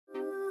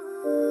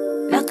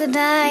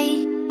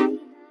kudai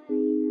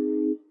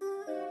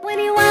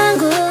Wini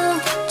wangu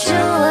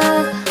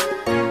jua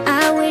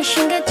I wish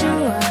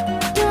ungejua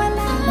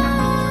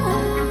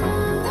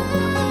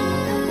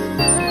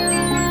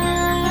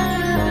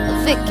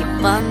Vicky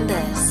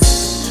Bandes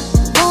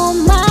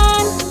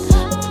Woman,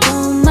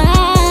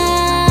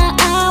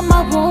 I'm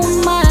a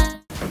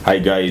woman. Hi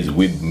guys,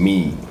 with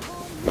me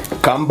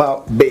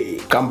Kamba Bay,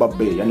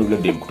 yani ule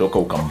dem kutoka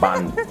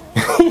Ukambani.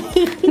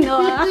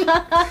 No.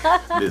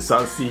 The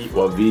Songstress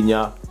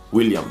Wavinya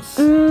Williams.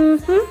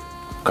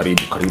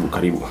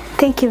 Karibu.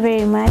 Thank you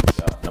very much.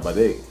 Na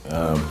baadaye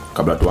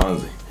kabla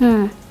tuanze.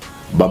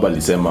 Baba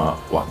alisema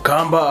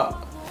Wakamba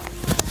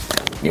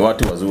ni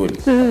watu wazuri.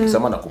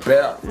 Akisema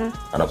nakupea,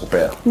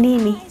 anakupea.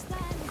 Nini?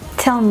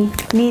 Tell me,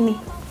 nini?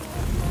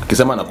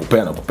 Akisema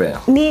nakupea.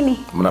 Nini?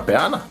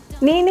 Mnapeana?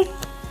 Nini?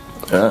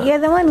 Yeah. You're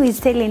the one who is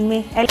telling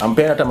me.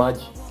 Ampea hata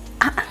maji.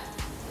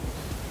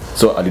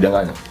 So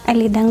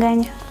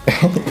Alidanganya.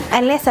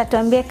 Unless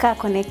atuambie kaa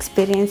kuna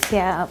experience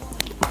ya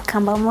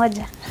kamba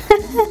moja.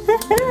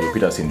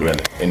 Peter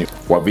Sindwele.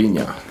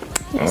 Wavinya.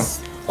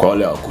 Yes. Kwa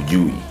wale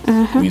hawakujui,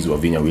 who is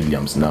Wavinya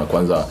Williams? Na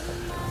kwanza,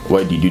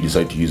 why did you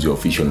decide to use your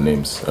official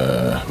names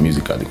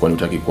musically? Kwani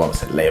hutaki kuwa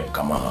celeb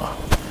kama,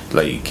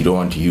 like you don't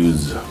want to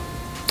use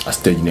a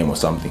stage name or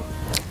something?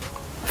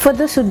 For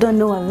those who don't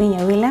know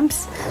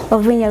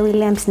Wavinya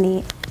Williams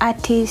ni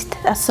artist,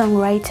 a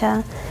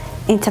songwriter,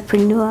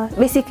 entrepreneur.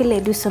 Basically I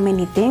do so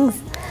many things.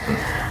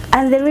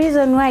 And the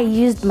reason why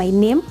I used my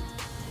name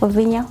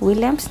Wavinya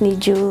Williams ni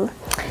juu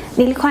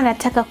nilikuwa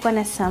nataka kuwa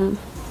na some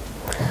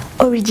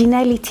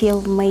originality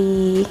of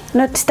my,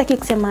 not sitaki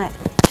kusema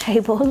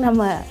tribal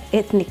ama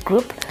ethnic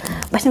group,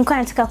 but nilikuwa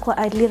nataka kuwa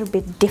a little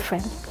bit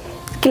different.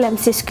 Kila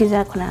msee siku hizi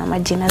kuna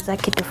majina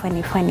zake tu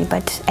funny,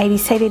 but I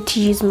decided to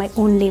use my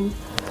own name.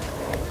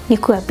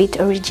 Nikuwa a bit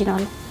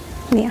original.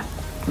 Yeah.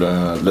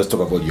 Let's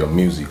talk about your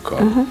music.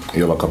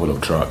 You have a couple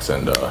of tracks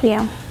and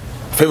yeah.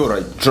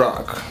 Favorite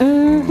track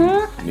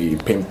ni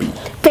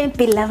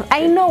Pempi Love.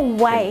 I know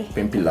why.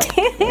 Pempi Love.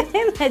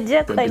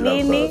 Najua kwa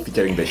nini.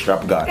 Featuring the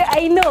Shrap Guy.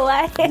 I know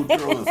why.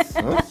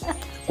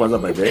 Kwanza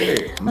by the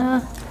way,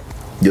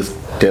 just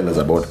tell us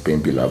about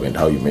Pempi Love and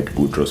how you met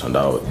Boutros and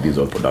how this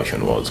whole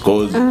production was.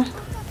 Cause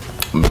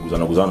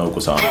mmekuzana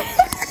huko sana.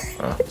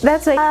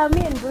 That's why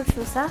me and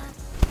Boutros,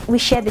 we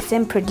share the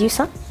same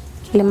producer,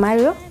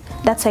 Lemario.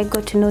 That's how I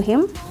got to know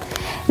him.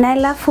 Na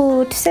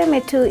alafu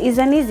tuseme tu is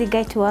an easy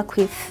guy to work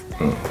with.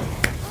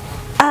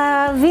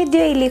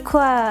 Video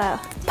ilikuwa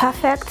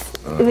perfect.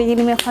 Venye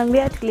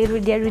nimekwambia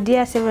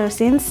tulirudia several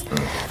scenes.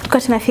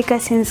 Kwa tunafika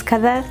scenes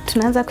kadhaa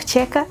tunaanza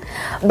kucheka.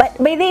 But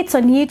by the way it's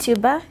on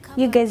YouTube.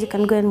 You guys, you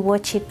can go and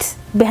watch it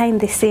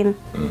behind the scene.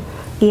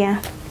 Yeah.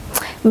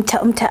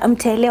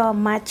 Mtaelewa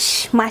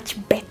much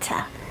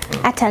better.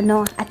 Hata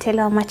no,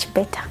 ataelewa much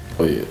better.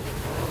 Oh yeah.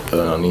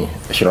 Nani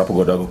Shrap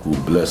Godago ku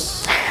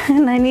bless.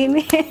 Na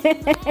nini?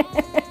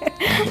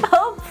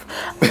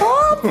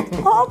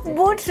 Hope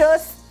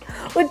Boutros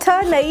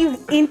utaona hii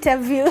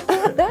interview.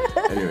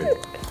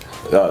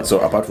 Anyway, so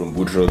apart from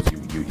Boutros,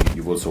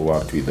 you've also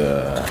worked with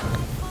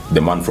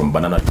the man from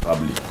Banana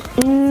Republic,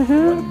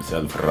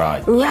 himself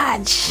Raj.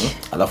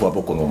 Alafu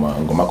hapo kwa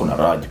ngoma kuna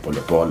Raj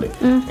pole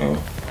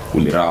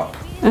uli rap.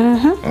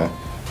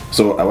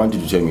 So I want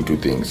you to tell me two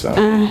things.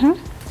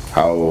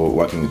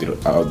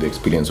 How the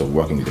experience of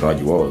working with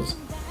Raj was,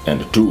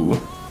 and two,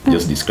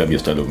 just describe your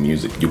style of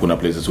music. You kuna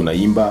places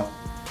unaimba,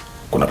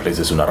 kuna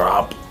places una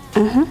rap.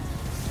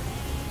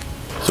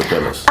 So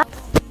tell us.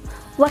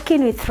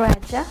 Working with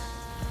Raja,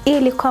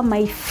 ilikuwa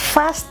my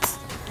first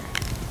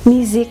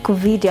music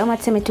video, ama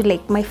tuseme tu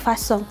like my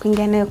first song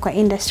kuingia nayo kwa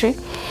industry.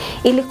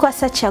 Ilikuwa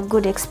such a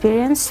good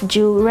experience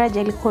juu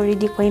Raja alikuwa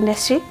already kwa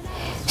industry.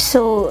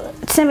 So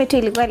tuseme tu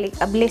ilikuwa like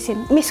a blessing.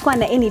 Mimi sikuwa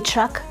na any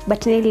track,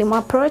 but nilim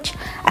approach,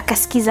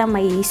 akasikiza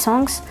my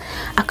songs,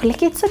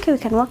 like it's okay, we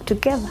can work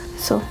together.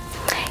 So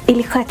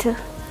ilikuwa tu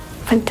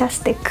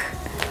fantastic.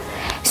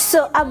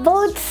 So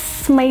about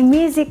my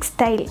music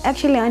style,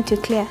 actually I want to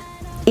clear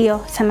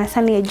iyo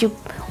sana ya juu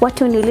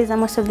watu uniuliza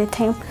most of the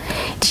time,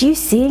 do you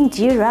sing,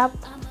 do you rap?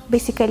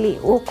 Basically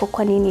uko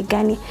kwa nini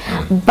gani?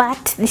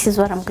 But this is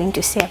what I'm going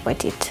to say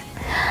about it.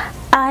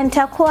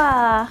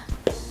 Nitakuwa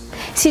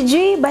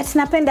sijui, but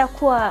napenda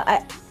kuwa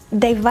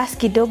diverse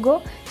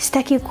kidogo.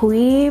 Sitaki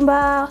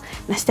kuimba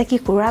na sitaki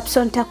kurap,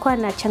 so nitakuwa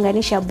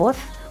nachanganisha both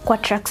kwa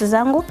tracks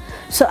zangu.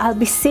 So I'll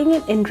be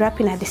singing and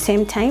rapping at the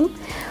same time,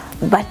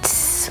 but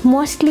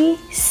mostly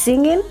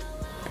singing,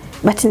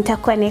 but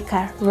nitakuwa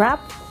neka rap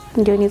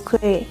ndio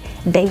nikuwe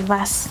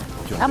diverse.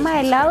 Am I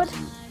allowed?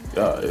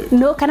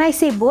 No, can I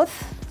say both?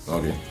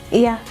 Okay.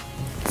 Yeah.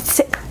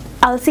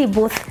 I'll say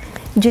both.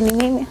 Juni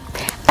mimi.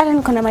 Hata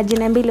niko na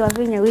majina mbili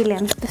Wavinya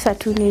Williams. Sasa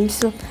tu ni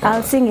so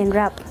I'll sing and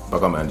rap.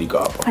 Paka maandika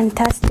hapo.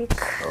 Fantastic.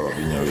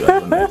 Wavinya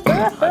Williams.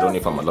 I don't know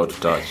if I'm allowed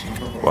to touch.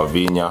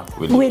 Wavinya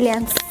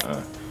Williams.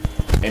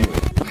 Anyway.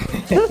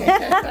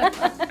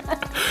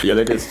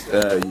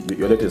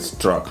 Your latest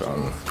track,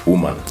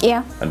 Woman.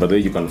 Yeah. And by the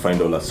way, you can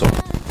find all our songs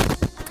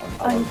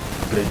on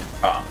Play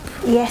Up.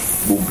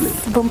 Yes. Boomplay.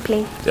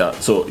 Boomplay. Yeah,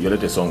 so your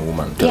latest song,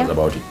 Woman, tell us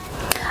about it.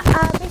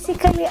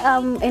 Basically,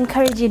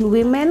 encouraging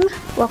women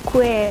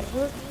wakue,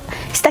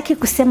 sitaki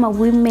kusema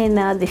women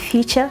are the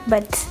future,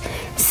 but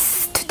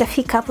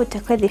tutafika hapo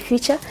tutakuwa the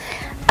future.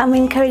 I'm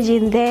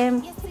encouraging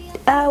them,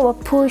 we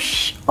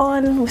push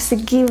on, we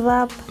give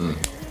up.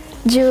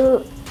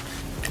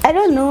 I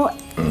don't know,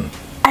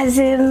 as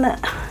in,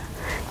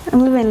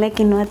 I'm even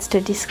lacking words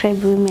to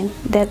describe women.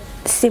 They're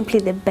simply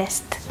the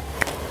best,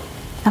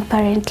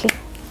 apparently.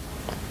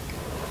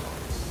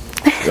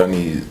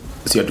 Yani,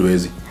 si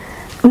hatuwezi.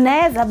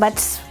 Mnaweza, but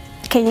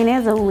Kenya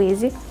naweza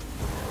uwezi.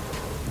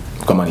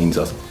 Kama nini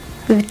sasa?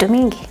 Vitu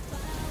mingi.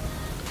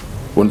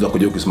 Unaweza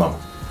kuja ukisimama?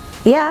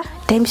 Yeah,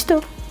 times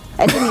 2.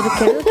 Hadi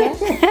niruke.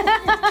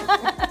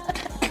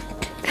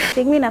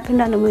 Mimi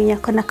napenda mwenye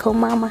akona kwa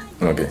mama.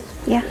 Okay.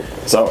 Yeah.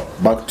 So,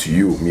 back to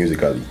you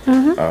musically.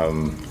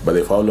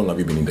 But for how long have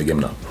you been in the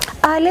game now?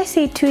 Let's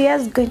say 2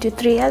 years, going to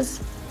 3 years.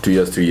 2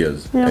 years, 3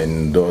 years. Yeah.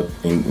 And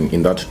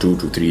in that 2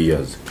 to 3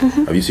 years,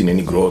 have you seen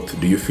any growth?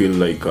 Do you feel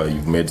like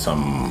you've made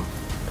some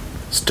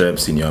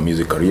steps in your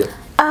music career?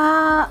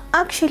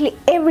 Actually,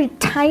 every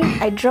time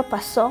I drop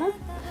a song,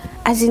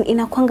 as in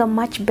inakwanga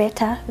much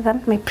better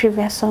than my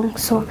previous song.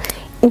 So,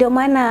 ndio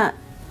maana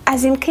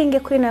as in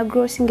ingekuwa na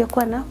growth,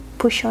 ingekuwa na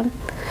push on.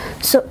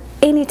 So,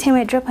 anytime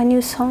I drop a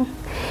new song,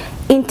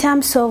 in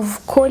terms of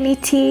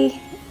quality,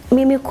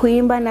 mimi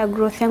kuimba na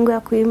growth yangu ya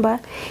kuimba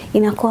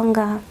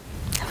inakwanga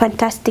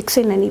fantastic,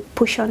 so inani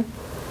push on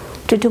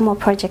to do more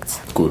projects.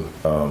 Cool.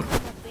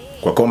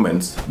 Kwa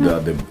comments,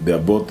 they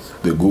are both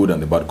the good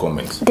and the bad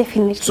comments.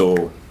 Definitely.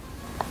 So,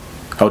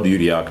 how do you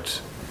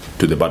react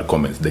to the bad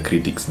comments, the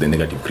critics, the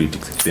negative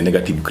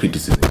negative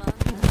criticism?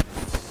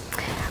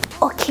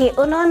 Okay,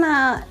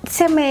 unaona,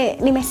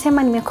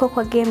 nimesema nimekuwa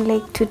kwa game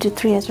like 2 to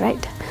 3 years,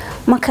 right?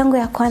 Mwaka wangu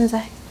ya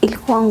kwanza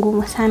ilikuwa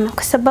ngumu sana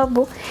kwa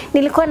sababu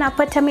nilikuwa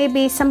napata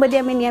maybe somebody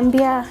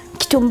ameniambia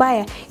kitu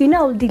mbaya,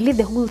 I'll delete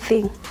the whole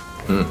thing.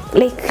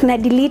 Like na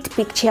delete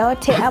picture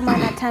yote ama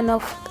na turn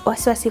off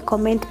wasiwasi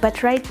comment, but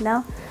right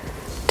now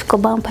tuko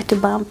bumper to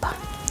bumper.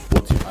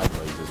 What's your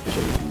advice,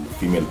 especially to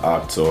female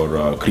acts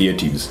or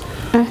creatives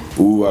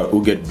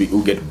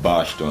who get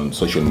bashed on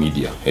social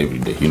media every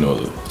day?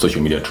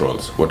 Social media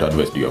trolls. What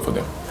advice do you have for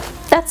them?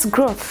 That's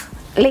growth.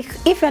 Like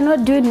if you're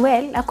not doing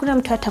well, hakuna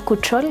mtu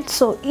atakutroll.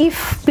 So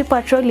if people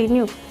are trolling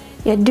you,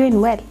 you're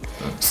doing well.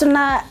 So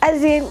na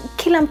as in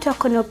kila mtu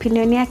akona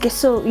opinion yake,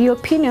 so your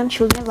opinion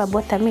should never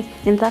bother me,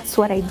 and that's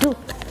what I do.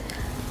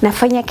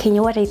 Nafanya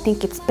Kenya what I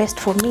think it's best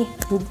for me,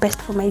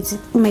 best for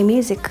my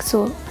music.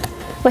 So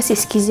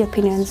wasisikize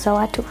opinions za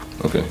watu.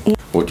 Okay. Yeah.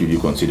 What do you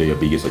consider your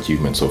biggest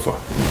achievement so far?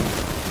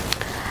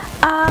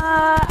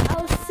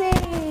 I'll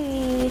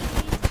say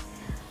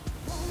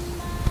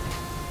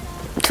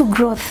to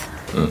growth.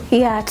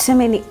 Yeah,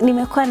 tuseme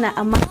nimekuwa na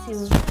a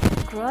massive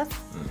growth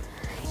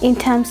in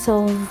terms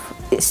of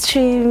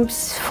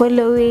streams,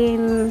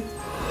 following.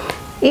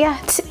 Yeah,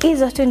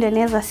 hizo tu ndio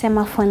naweza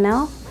sema for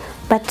now,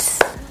 but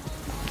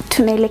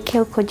tunaelekea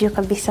huko juu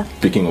kabisa.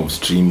 Speaking of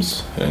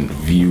streams and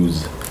views,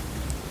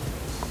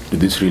 do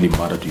this really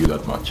matter to you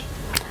that much?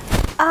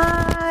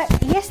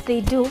 Yes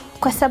they do,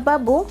 kwa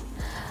sababu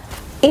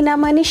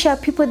inamaanisha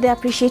people they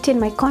appreciating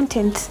my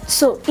content.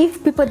 So if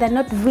people they're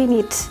not viewing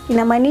it,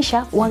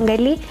 inamaanisha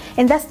wangali,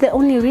 and that's the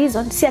only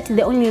reason. See, at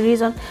the only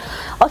reason.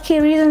 Okay,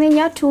 reason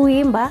yenye watu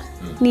uimba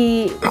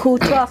ni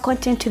kutoa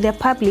content to the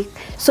public.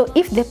 So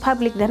if the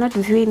public they're not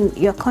viewing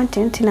your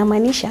content,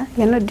 inamaanisha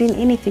you're not doing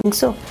anything.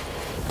 So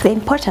they're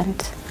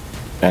important.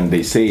 And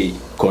they say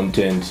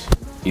content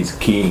is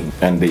king.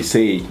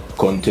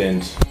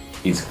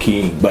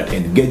 But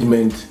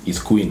engagement is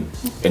queen.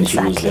 And she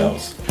rules the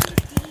house.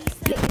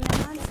 In a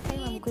month's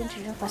time, I'm going to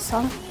drop a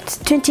song. It's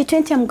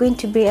 2020, I'm going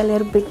to be a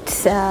little bit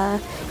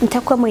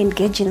nitakuwa more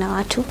engaged na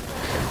watu.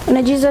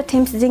 Unajua hizo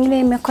times zingine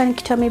nimekuwa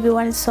nikitoa maybe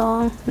one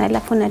song na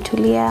alafu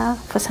natulia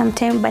for some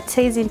time, but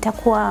saizi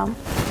nitakuwa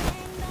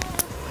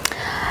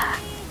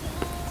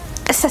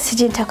sasa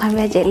sije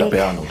nitakwambiaje like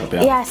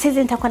utapeana. Yeah, saizi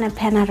nitakuwa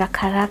napeana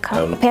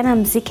haraka. Napeana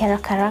muziki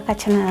haraka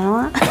chana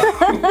na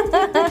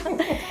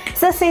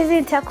so saizi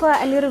nitakuwa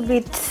a little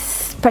bit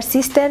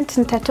persistent,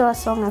 nitatoa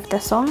song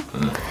after song.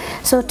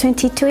 So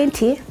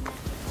 2020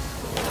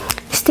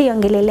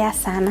 sitaiongelelea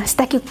sana,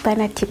 sitaki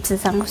kupana tips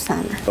zangu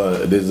sana.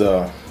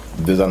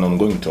 There's an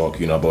ongoing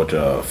talk, about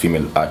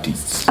female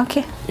artists.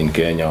 Okay. In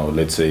Kenya, or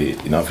let's say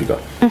in Africa.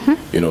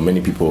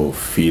 Many people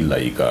feel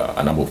like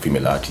a number of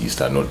female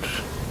artists are not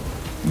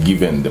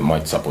given the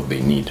much support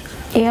they need.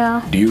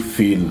 Yeah.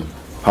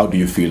 How do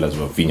you feel as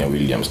Wavinya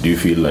Williams? Do you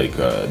feel like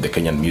the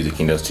Kenyan music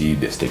industry,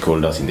 the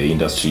stakeholders in the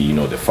industry,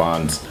 the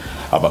fans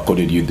have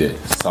accorded you the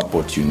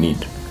support you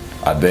need?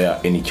 Are there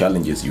any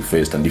challenges you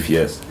faced? And if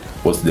yes,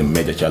 what's the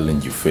major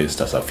challenge you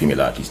faced as a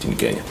female artist in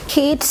Kenya?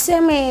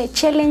 Tuseme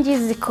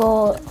challenges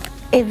ziko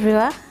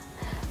everywhere,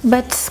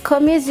 but kwa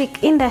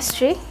music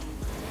industry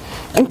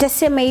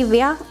nitasema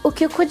hivi,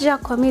 ukikuja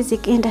kwa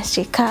music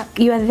industry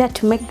you are there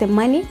to make the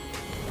money.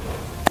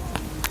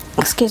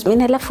 Excuse me,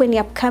 na alafu when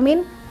you're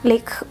upcoming,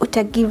 like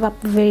uta give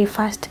up very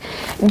fast.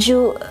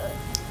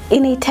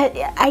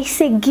 I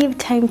say give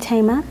time.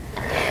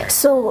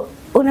 So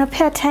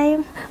unapea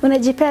time,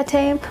 unajipea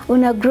time,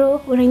 una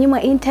grow,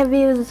 unanyima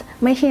interviews,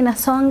 maisha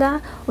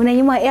inasonga,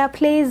 unanyima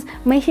airplays,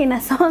 maisha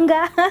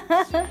inasonga.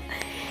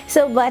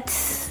 So but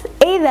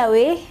either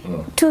way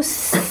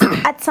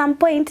at some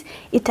point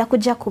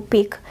itakuja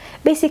kupick.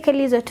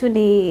 Basically hizo tu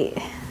ni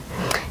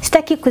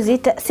sitaki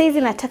kuzita,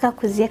 saizi nataka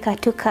kuzieka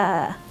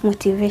tuka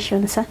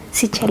motivation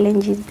si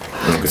challenges.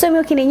 Okay. So mimi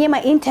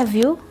ukininyima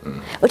interview,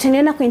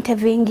 utaniona kwa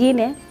interview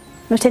nyingine,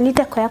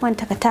 utaniita kwa yako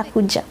nitakataa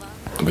kuja.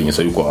 Venye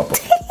sasa yuko hapa.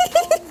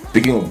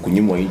 Speaking of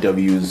kunyimwa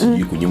interviews,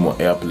 kunyimwa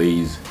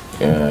airplays,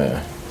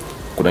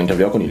 kuna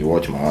interview yako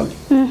niliwatch mahali.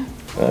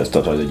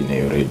 Start as a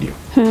junior radio.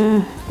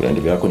 Kuna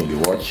interview yako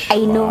niliwatch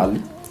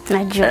mahali.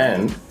 Najua.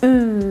 And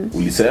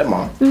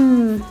ulisema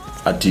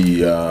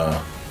ati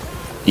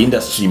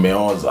industry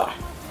imeoza.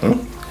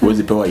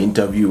 Huwezi pewa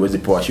interview, huwezi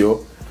pewa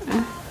show.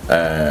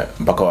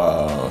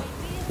 Mpaka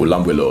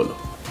ulambwe lolo.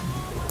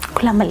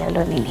 Kulamba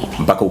lolo ni nini?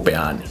 Mpaka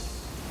upeane.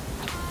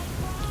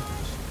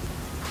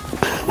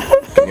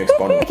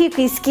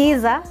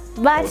 Kusikiza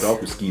but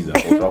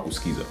utaka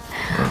kusikiza.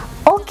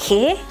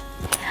 Okay,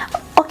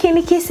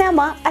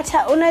 nikisema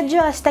hata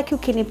unajua sitaki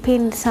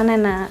ukinipin sana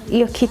na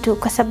hiyo kitu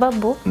kwa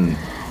sababu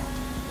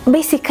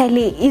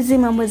basically hizi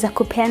mambo za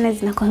kupeana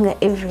zinakuanga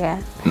everywhere.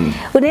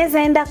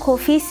 Unaweza enda kwa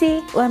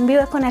ofisi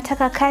uambiwe kwa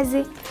nataka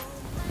kazi,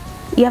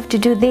 you have to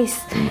do this.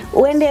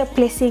 Uende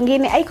place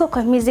nyingine, haiko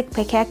kwa music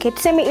peke yake.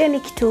 Tuseme hiyo ni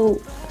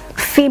kitu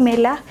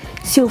female,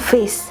 si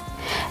face.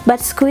 But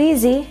siku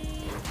hizi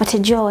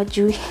watajua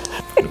wajui.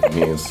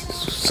 Yes.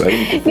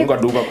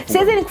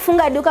 Sasa ni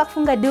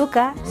kufunga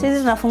duka. Sisi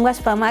tunafungua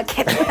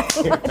supermarket.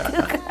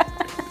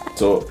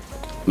 So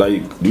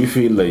like do you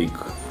feel like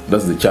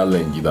that's the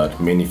challenge that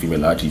many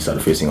female artists are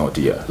facing out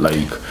here?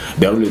 Like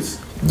they're always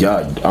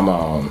judged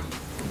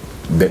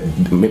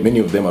many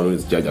of them are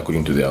always judged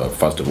according to their,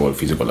 first of all,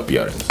 physical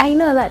appearance. I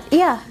know that.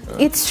 Yeah,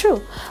 it's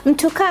true.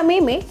 Mtuka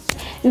mimi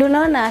ndo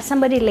naona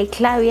somebody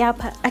like Lawi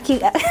hapa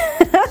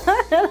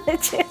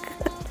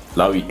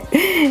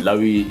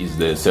Lawi is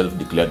the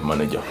self-declared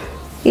manager.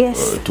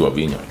 Yes. To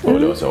Wavinya.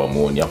 Wale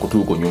wasawamuoni ako tu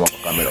huko nyuma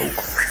kwa kamera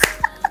huko.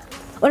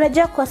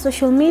 Unajua kwa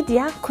social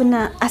media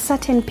kuna a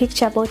certain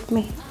picture about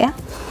me, yeah?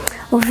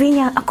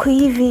 Wavinya ako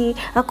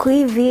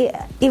hivi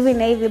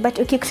na hivi, but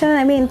ukikutana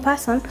na mimi in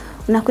person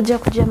unakuja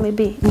kujua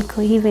maybe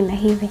niko hivi na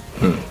hivi.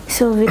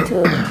 So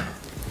vitu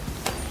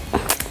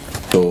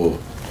so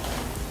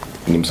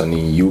ni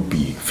msanii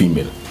yupi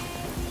female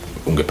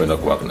ungependa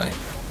kuwork naye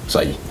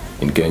sahi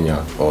in Kenya,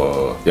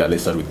 or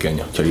let's start with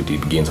Kenya. Charity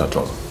begins at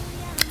home.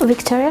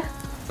 Victoria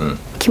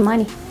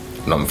Kimani.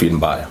 Na mfeel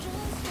mbaya.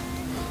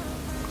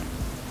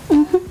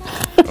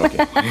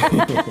 Okay.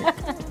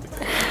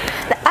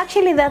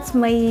 Actually that's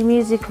my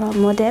music role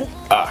model.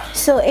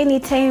 So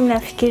anytime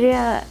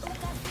nafikiria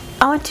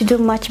I want to do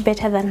much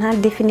better than her,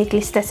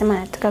 definitely sitasema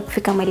nataka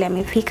kufika mahali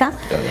amefika.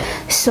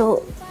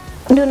 So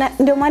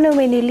ndio maana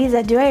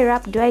umeniuliza do I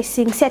rap, do I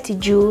sing, si ati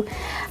juu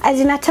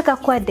azinataka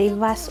kuwa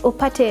diverse,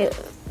 upate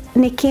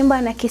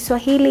nikimba na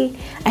Kiswahili,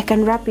 I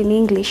can rap in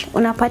English,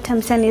 unapata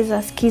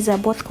msaniza skiza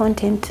both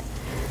content.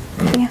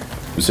 Yeah.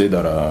 You say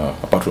that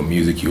apart from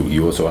music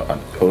you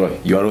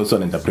are also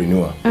an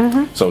entrepreneur.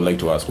 So I would like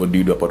to ask, what do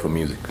you do apart from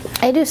music?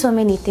 I do so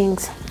many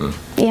things.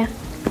 Yeah.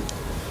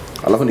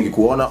 Alafu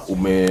nikikuona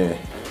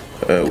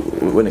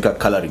when a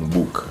coloring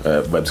book,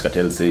 Babs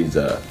Cartel says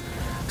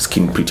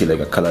skin pretty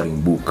like a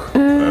coloring book.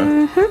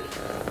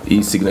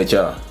 His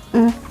signature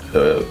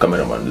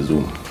cameraman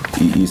zoom.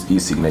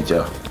 His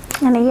signature.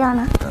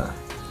 Anaiona.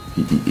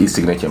 His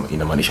signature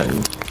inamaanisha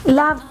nini?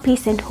 Love,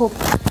 peace and hope.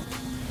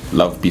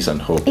 Love, peace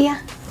and hope. Yeah.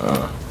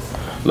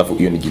 Alafu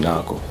hiyo ni jina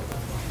lako.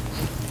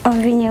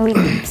 Wavinya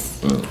Williams.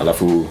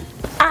 Alafu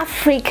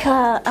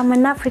Africa, I'm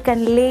an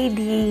African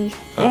lady.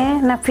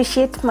 And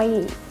appreciate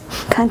my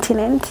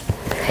continent.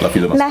 Alafu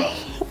hizo na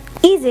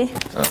easy.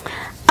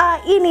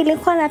 Hii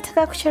nilikuwa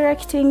nataka kuchora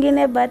kitu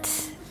kingine but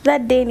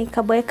that day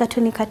nikaboeka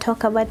tu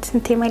nikatoka, but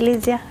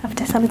nitamalizia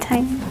after some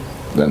time.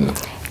 Then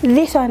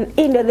this one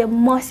is the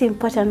most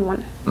important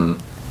one.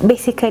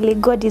 Basically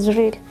God is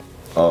real.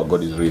 Oh,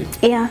 God is real.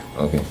 Yeah.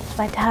 Okay.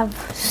 But I have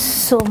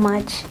so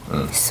much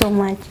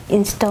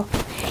in store.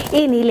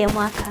 Hii ni ile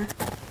mwaka.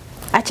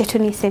 Acha tu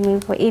niseme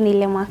hivyo. Hii ni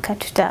ile mwaka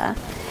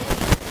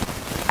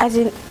as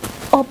in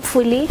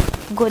hopefully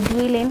God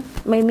willing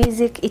my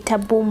music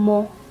itaboom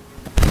more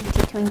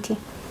 2020.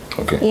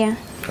 Okay. Yeah.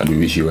 And we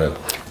wish you well.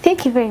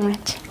 Thank you very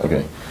much.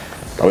 Okay.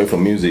 Away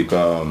from music,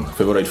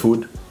 favorite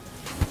food?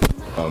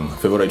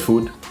 Favorite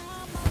food?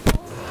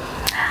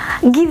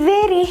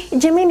 Githeri,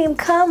 Jimini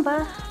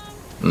Mkamba.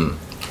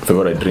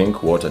 Favorite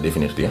drink? Water,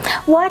 definitely.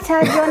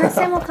 Water,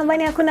 wanasema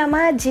Mkambani hakuna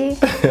maji.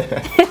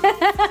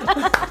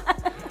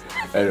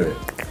 Anyway,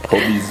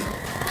 hobbies?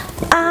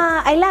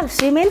 I love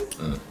swimming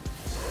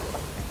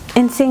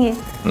and singing.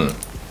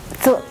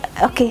 So,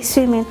 okay,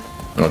 swimming.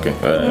 Okay,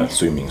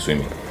 swimming.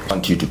 I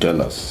want you to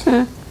tell us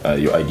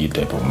your ideal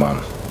type of man.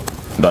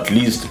 At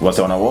least, what's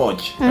on a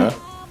watch?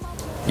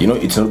 You know,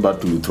 it's not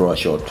bad to throw a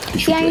shot, to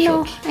shoot a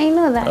shot. I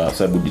know that.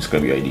 So I would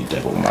describe your ideal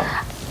type of man.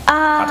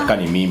 Hata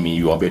kani mimi,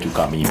 you want to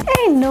come in.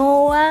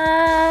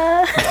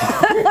 Noah.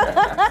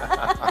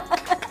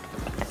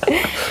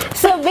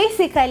 So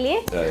basically,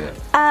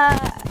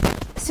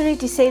 sorry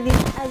to say this,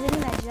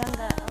 azina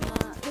janga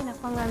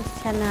inakwanga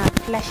msichana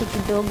flashy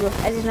kidogo,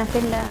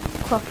 azinapenda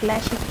kwa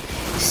flashy.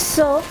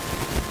 So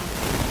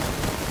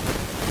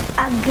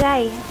a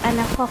guy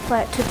anakuwa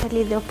kwa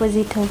totally the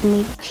opposite of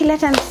me. Kila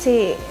time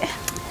say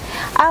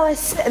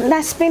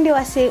na spendi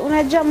wase,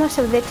 unajua most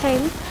of the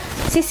time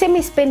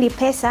sisemi spendi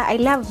pesa, I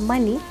love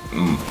money.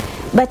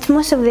 But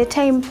most of the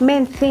time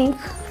men think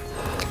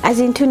as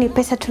in tu ni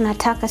pesa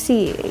tunataka.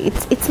 See,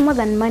 it's more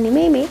than money.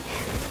 Maybe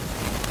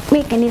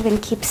we can even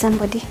keep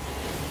somebody.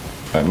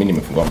 Mimi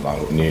nimefungua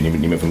mlango,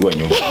 nimefungua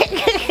nyumba.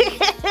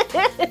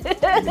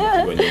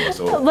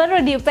 So bado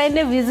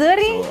nipende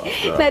vizuri,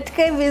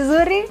 nataka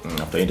vizuri.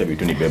 After interview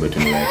tu ni bebe tu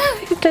ni.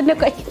 Tuende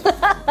kwa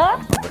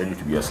I'm ready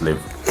to be a slave.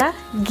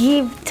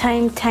 Give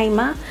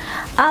timer.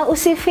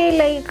 Usifeel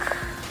like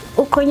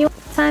uko nyuma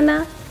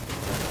sana.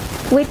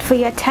 Wait for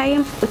your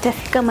time,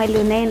 utafika mahali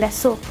unaenda.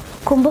 So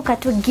kumbuka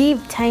to give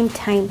time.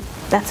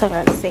 That's all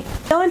I'll say.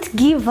 Don't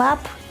give up,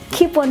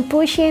 keep on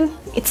pushing.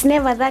 It's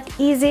never that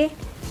easy.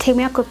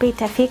 Time yako pia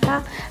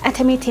itafika,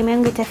 hata mimi time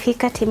yangu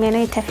itafika, time yako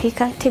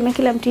itafika, time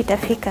kila mtu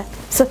itafika.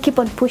 So keep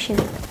on pushing.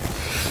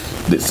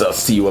 This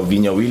is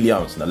Wavinya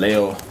Williams na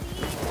leo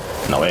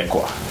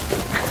nawekwa.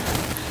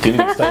 Till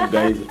next time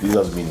guys, this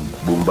has been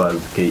Boombas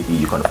KE.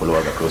 You can follow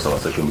us across our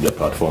social media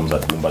platforms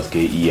at Boombas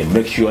KE, and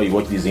make sure you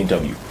watch this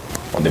interview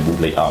on the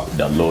Boomplay app.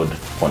 Download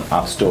on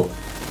App Store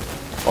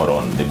or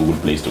on the Google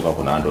Play Store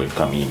on Android.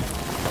 Come in.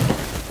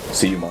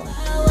 See you, man.